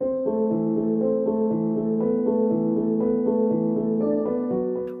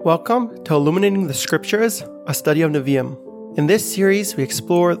Welcome to Illuminating the Scriptures, a study of Nevi'im. In this series, we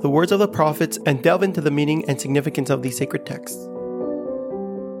explore the words of the prophets and delve into the meaning and significance of these sacred texts.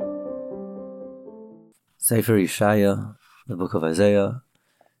 Sefer Yeshaya, the book of Isaiah,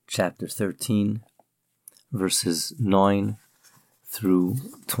 chapter 13, verses 9 through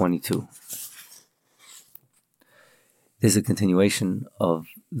 22. This is a continuation of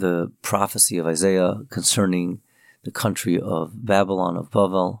the prophecy of Isaiah concerning the country of Babylon, of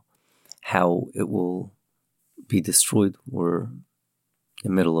Bavel, how it will be destroyed. We're in the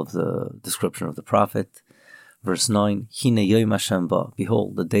middle of the description of the prophet. Verse 9, Hine Yom Hashem ba,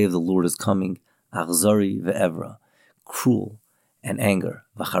 behold, the day of the Lord is coming, Achzari ve'evra, cruel and anger,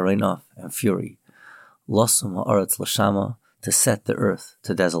 v'chareinav, and fury, Losum ha'aretz l'shama, to set the earth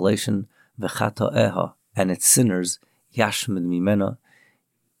to desolation, v'chata'eha, and its sinners, Yashmid mimena,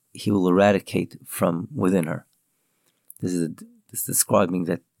 he will eradicate from within her. This is describing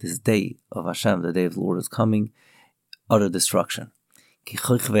that this day of Hashem, the day of the Lord, is coming, utter destruction. In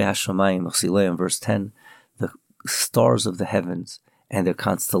verse 10, the stars of the heavens and their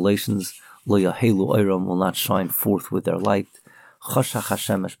constellations, lo yahelu oiram, will not shine forth with their light. Chashach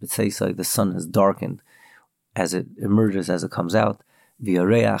hashemesh b'tzeisai, the sun has darkened as it emerges, as it comes out.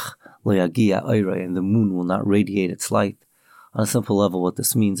 V'yareach lo yagia oirei, and the moon will not radiate its light. On a simple level, what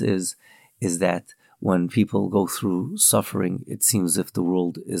this means is that when people go through suffering, it seems as if the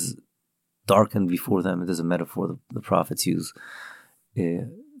world is darkened before them. It is a metaphor the prophets use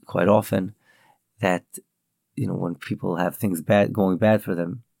quite often, that when people have things going bad for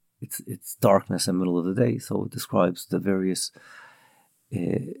them, it's darkness in the middle of the day. So it describes the various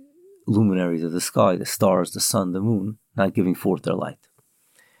luminaries of the sky, the stars, the sun, the moon, not giving forth their light.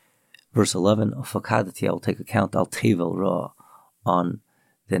 Verse 11, Fakadati, I will take account, al tevel ra, on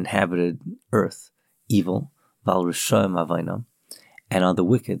the inhabited earth, evil, val rishayim avainam, and on the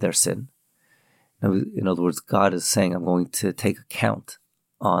wicked their sin. In other words, God is saying, I'm going to take account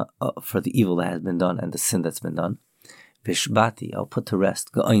for the evil that has been done and the sin that's been done. Vishbati, I'll put to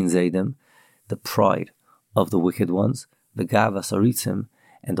rest, ga'ayin zaydim, the pride of the wicked ones, v'gavas aritzim,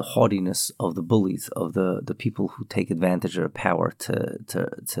 and the haughtiness of the bullies, of the people who take advantage of their power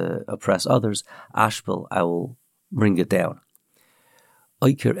to oppress others. Ashbel, I will bring it down.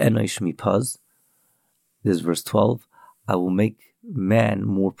 Oiker enaish mipaz, this is verse 12, I will make man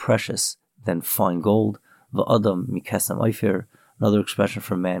more precious than fine gold. V'adam mikesam oifer, another expression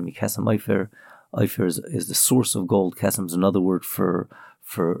for man, mikesam oifer. Oifer is the source of gold. Kesam is another word for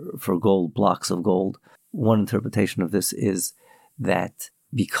gold, blocks of gold. One interpretation of this is that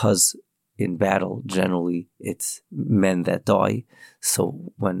because in battle, generally, it's men that die.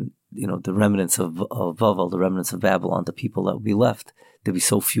 So when, the remnants of Bavel, the remnants of Babylon, the people that will be left, there'll be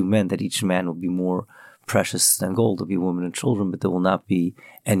so few men that each man will be more precious than gold. There'll be women and children, but there will not be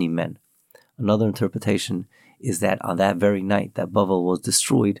any men. Another interpretation is that on that very night that Bavel was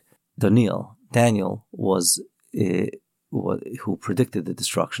destroyed, Daniel was who predicted the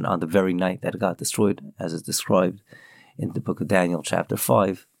destruction on the very night that it got destroyed, as is described in the book of Daniel, chapter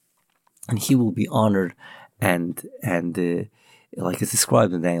 5. And he will be honored and like it's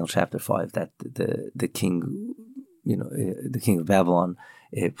described in Daniel chapter 5, that the king, the king of Babylon,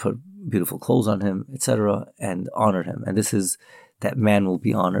 put beautiful clothes on him, etc., and honored him. And this is that man will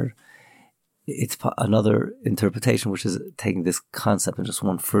be honored. It's another interpretation, which is taking this concept in just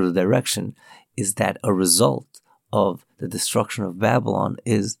one further direction, is that a result of the destruction of Babylon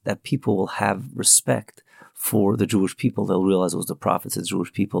is that people will have respect for the Jewish people. They'll realize it was the prophets, the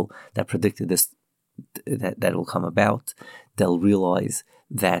Jewish people, that predicted this, that will come about. They'll realize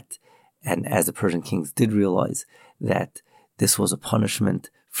that, and as the Persian kings did realize, that this was a punishment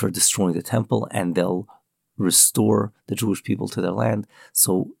for destroying the temple, and they'll restore the Jewish people to their land.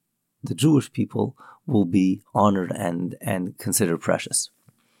 So the Jewish people will be honored and considered precious.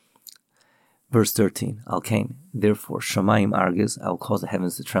 Verse 13, Al-Kain, therefore, Shamayim Argiz, I will cause the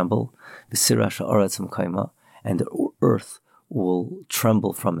heavens to tremble, V'sira sha'aretz kaima, and the earth will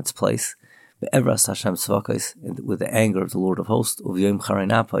tremble from its place, Ve'evras Hashem tzvakos, with the anger of the Lord of hosts, Uv'yom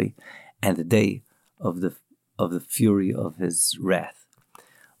chareinapai, and the day of the fury of his wrath.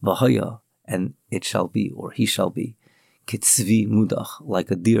 V'haya, and it shall be, or he shall be, Kitzvi mudach,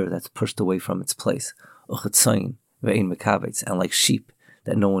 like a deer that's pushed away from its place, Uchetzayin ve'ein mekabetz, and like sheep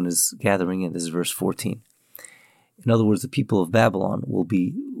that no one is gathering in. This is verse 14. In other words, the people of Babylon will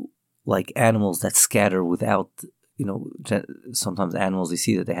be like animals that scatter without, sometimes animals, you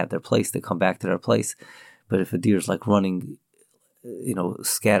see that they have their place, they come back to their place. But if a deer is like running,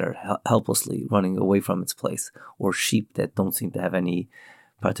 scattered, helplessly running away from its place, or sheep that don't seem to have any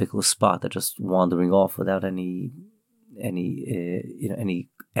particular spot, they're just wandering off without any any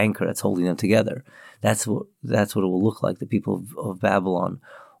anchor that's holding them together. That's what it will look like. The people of Babylon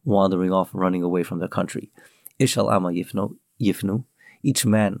wandering off and running away from their country. Ishal Ama Yifnu. Each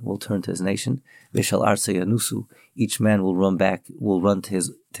man will turn to his nation. Vishal Arse Yanusu. Each man will run to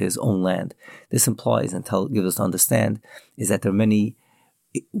his own land. This implies and gives us to understand is that there are many.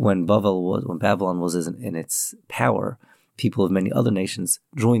 When Babylon was in its power, people of many other nations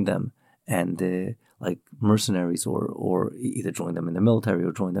joined them, and like mercenaries, or either joined them in the military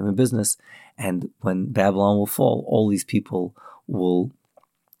or joined them in business. And when Babylon will fall, all these people will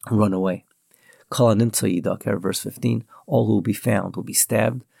run away. Verse 15, all who will be found will be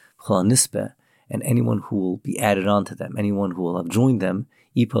stabbed. And anyone who will be added on to them, anyone who will have joined them,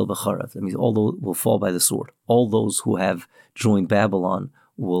 that means all those will fall by the sword. All those who have joined Babylon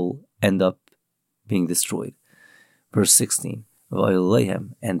will end up being destroyed. Verse 16,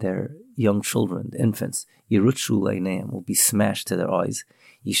 and their young children, the infants, will be smashed to their eyes.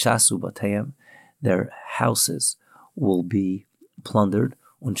 Yishasu batayim, their houses will be plundered.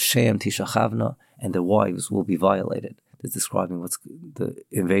 Unshem tishachavna, and their wives will be violated. This is describing what's the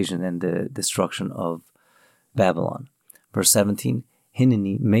invasion and the destruction of Babylon. Verse 17,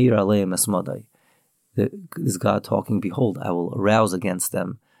 Hinini meir aleim es madai. This God talking, behold, I will arouse against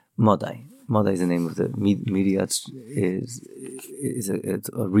them Madai. Madai is the name of the media. It's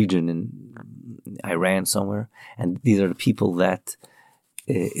a region in Iran somewhere, and these are the people that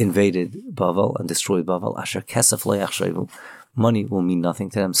invaded Bavel and destroyed Bavel. Asher kesef le'achshavu. Money will mean nothing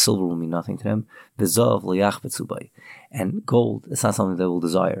to them. Silver will mean nothing to them. V'zav le'achbetzu bay. And gold, it's not something they will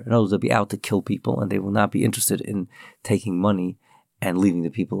desire. In other words, they'll be out to kill people, and they will not be interested in taking money and leaving the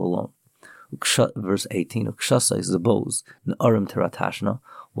people alone. Verse 18, Ukshasa is the bows. N'arim teratashna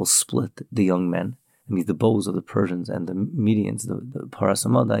will split the young men. It means the bows of the Persians and the Medians, the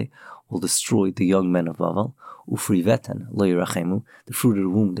Parasamadai, will destroy the young men of Bavel. Ufriveten lo yirachemu, the fruit of the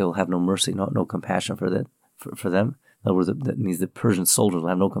womb, they will have no mercy, no compassion for them. In other words, that means the Persian soldiers will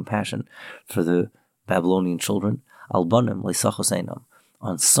have no compassion for the Babylonian children. Albanim leisachoseinam,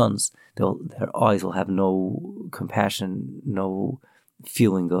 on sons, their eyes will have no compassion, no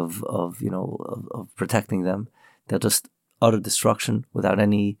feeling of protecting them. They'll just utter destruction without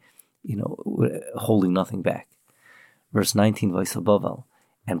any, holding nothing back. Verse 19, Vaisa Bavel,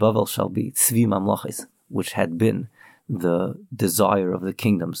 and Bavel shall be Tzvi Mamlachis, which had been the desire of the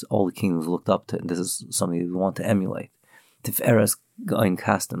kingdoms. All the kingdoms looked up to, and this is something we want to emulate. Tiferes Gain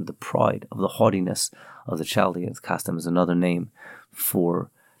Kastem, the pride of the haughtiness of the Chaldeans. Kastem is another name for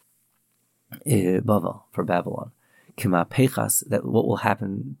Bavel, for Babylon. Kima Pechas, that what will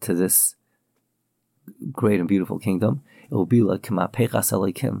happen to this great and beautiful kingdom, it will be like Kima Pechas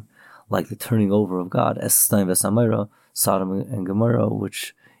Elikim, like the turning over of God, as Stein Vesamira, Sodom and Gomorrah,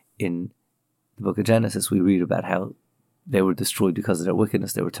 which in the book of Genesis we read about how they were destroyed because of their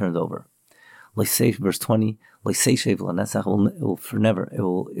wickedness, they were turned over. Verse 20, it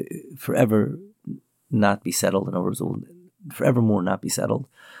will forever not be settled. In other words, it will forevermore not be settled.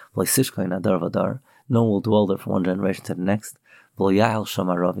 No one will dwell there from one generation to the next.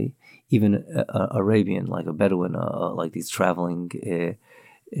 Even a Arabian, like a Bedouin, like these traveling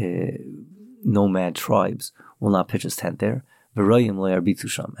nomad tribes, will not pitch his tent there. And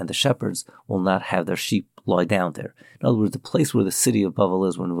the shepherds will not have their sheep lie down there. In other words, the place where the city of Bavel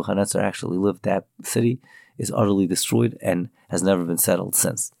is, when Nebuchadnezzar actually lived, that city is utterly destroyed and has never been settled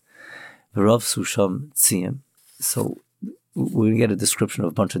since. V'rav Susham Tziyim. So we're going to get a description of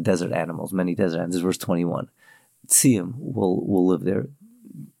a bunch of desert animals, many desert animals. This is verse 21. Tziyim will live there.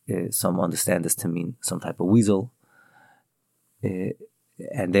 Some understand this to mean some type of weasel.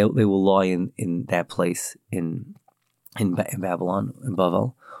 And they will lie in that place in Babylon, in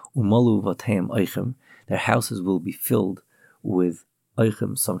Bavel. Umalu vatayim oichem. Their houses will be filled with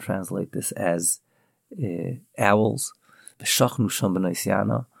oichem. Some translate this as owls. V'shachnu sham b'nai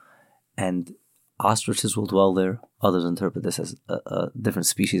Siana, and ostriches will dwell there. Others interpret this as a different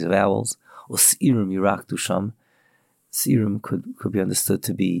species of owls. Or S'irim Yiraktu Sham. S'irim could be understood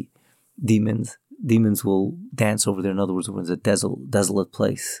to be demons. Demons will dance over there. In other words, when it's a desolate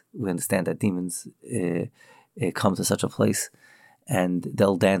place, we understand that demons come to such a place and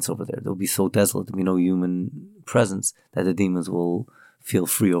they'll dance over there. They'll be so desolate, there'll be no human presence, that the demons will feel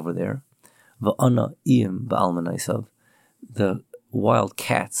free over there. Va'ana iyim ba'almanaisav. The wild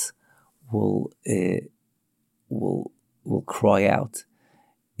cats will cry out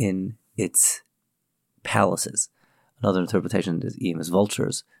in its palaces. Another interpretation is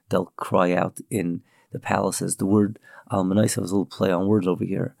vultures. They'll cry out in the palaces. The word almanaisav is a little play on words over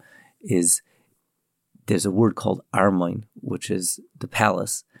here. There's a word called armine, which is the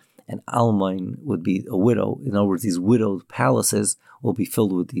palace, and Almain would be a widow. In other words, these widowed palaces will be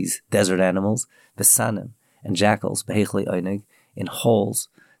filled with these desert animals, Besanim, and jackals, Behechle Einig, in halls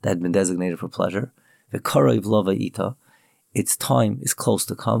that had been designated for pleasure. V'karayv lava ita, its time is close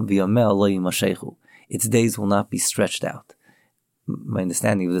to come. V'yameh lo yimashechu, its days will not be stretched out. My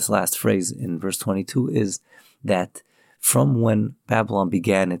understanding of this last phrase in verse 22 is that from when Babylon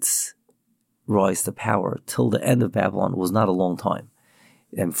began its rise to power till the end of Babylon was not a long time.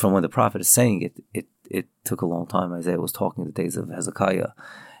 And from when the prophet is saying it, it took a long time. Isaiah was talking the days of Hezekiah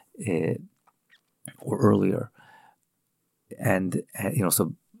or earlier. And,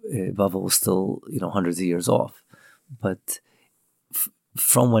 so Babel was still, hundreds of years off. But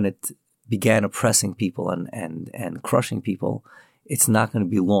from when it began oppressing people and crushing people, it's not going to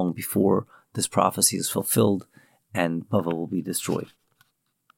be long before this prophecy is fulfilled and Babel will be destroyed.